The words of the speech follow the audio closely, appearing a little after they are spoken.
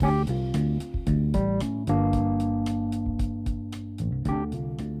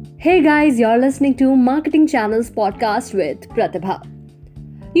Hey guys, you're listening to Marketing Channels podcast with Pratibha.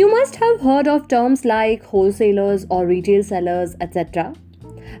 You must have heard of terms like wholesalers or retail sellers, etc.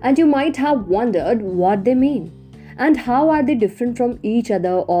 And you might have wondered what they mean and how are they different from each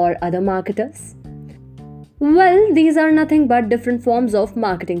other or other marketers. Well, these are nothing but different forms of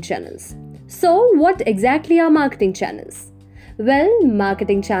marketing channels. So, what exactly are marketing channels? Well,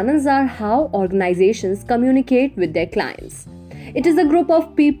 marketing channels are how organizations communicate with their clients. It is a group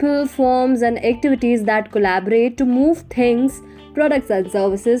of people, firms, and activities that collaborate to move things, products, and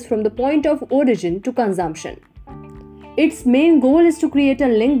services from the point of origin to consumption. Its main goal is to create a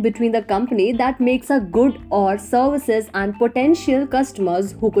link between the company that makes a good or services and potential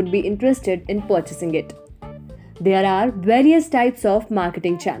customers who could be interested in purchasing it. There are various types of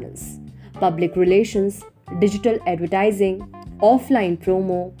marketing channels: public relations, digital advertising, offline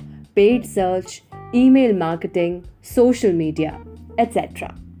promo, paid search, email marketing, social media,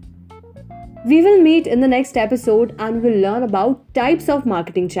 etc. We will meet in the next episode and will learn about types of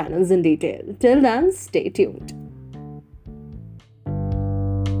marketing channels in detail. Till then, stay tuned.